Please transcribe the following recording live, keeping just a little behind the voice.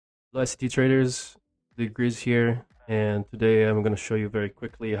Hello ICT traders, Degrees here, and today I'm going to show you very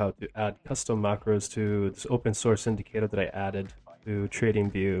quickly how to add custom macros to this open source indicator that I added to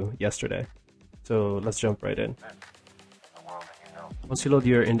TradingView yesterday. So let's jump right in. Once you load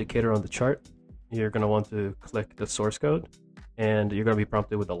your indicator on the chart, you're going to want to click the source code, and you're going to be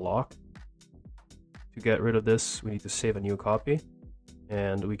prompted with a lock. To get rid of this, we need to save a new copy,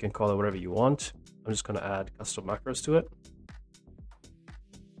 and we can call it whatever you want. I'm just going to add custom macros to it.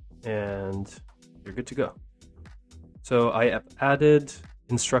 And you're good to go. So I have added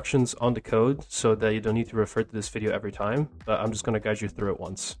instructions on the code so that you don't need to refer to this video every time, but I'm just going to guide you through it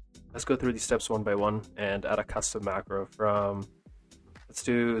once. Let's go through these steps one by one and add a custom macro from, let's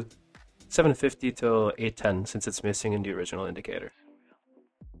do 750 till 810 since it's missing in the original indicator.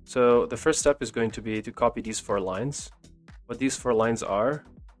 So the first step is going to be to copy these 4 lines. What these 4 lines are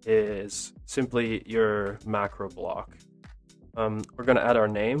is simply your macro block. We're going to add our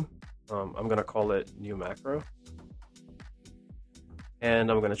name. I'm going to call it new macro.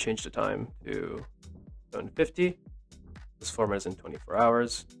 And I'm going to change the time to 750. This format is in 24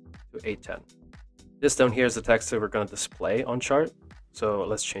 hours to 810. This down here is the text that we're going to display on chart. So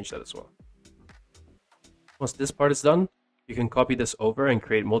let's change that as well. Once this part is done, you can copy this over and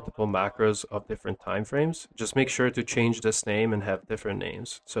create multiple macros of different time frames. Just make sure to change this name and have different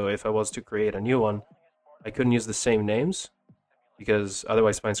names. So if I was to create a new one, I couldn't use the same names, because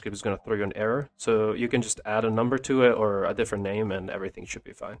otherwise PineScript is going to throw you an error. So you can just add a number to it or a different name and everything should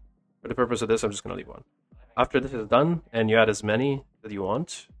be fine. For the purpose of this, I'm just going to leave one. After this is done and you add as many that you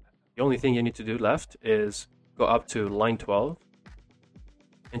want, the only thing you need to do left is go up to line 12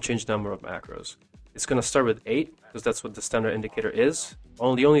 and change the number of macros. It's going to start with 8 because that's what the standard indicator is. The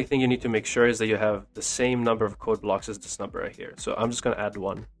only thing you need to make sure is that you have the same number of code blocks as this number right here. So I'm just going to add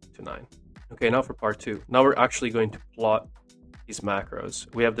 1 to 9. Okay, now for part 2. Now we're actually going to plot these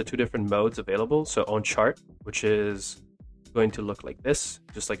macros. We have the 2 different modes available. So on chart, which is going to look like this,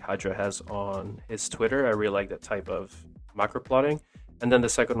 just like Hydra has on his Twitter. I really like that type of macro plotting. And then the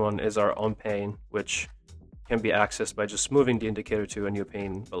second one is our on pane, which can be accessed by just moving the indicator to a new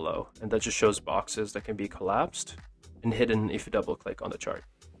pane below. And that just shows boxes that can be collapsed and hidden if you double click on the chart.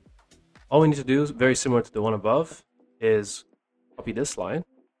 All we need to do, very similar to the one above, is copy this line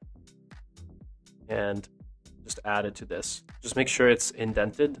and just add it to this. Just make sure it's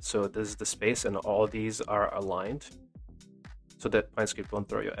indented, so this is the space and all these are aligned so that PineScript won't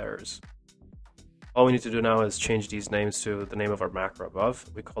throw you errors. All we need to do now is change these names to the name of our macro above.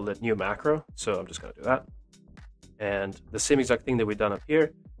 We call it new macro, so I'm just going to do that. And the same exact thing that we've done up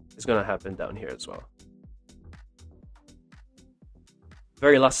here is going to happen down here as well.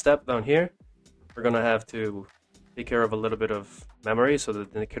 Very last step down here, we're going to have to take care of a little bit of memory so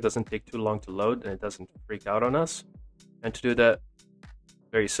that the indicator doesn't take too long to load and it doesn't freak out on us. And to do that,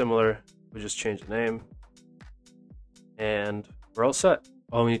 very similar, we just change the name and we're all set.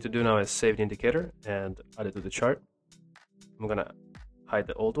 All we need to do now is save the indicator and add it to the chart. I'm going to hide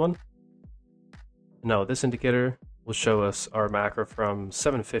the old one. Now this indicator will show us our macro from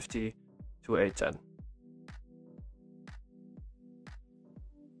 750 to 810.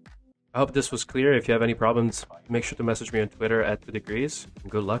 I hope this was clear. If you have any problems, make sure to message me on Twitter at 2degrees.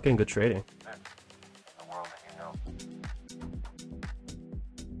 Good luck and good trading.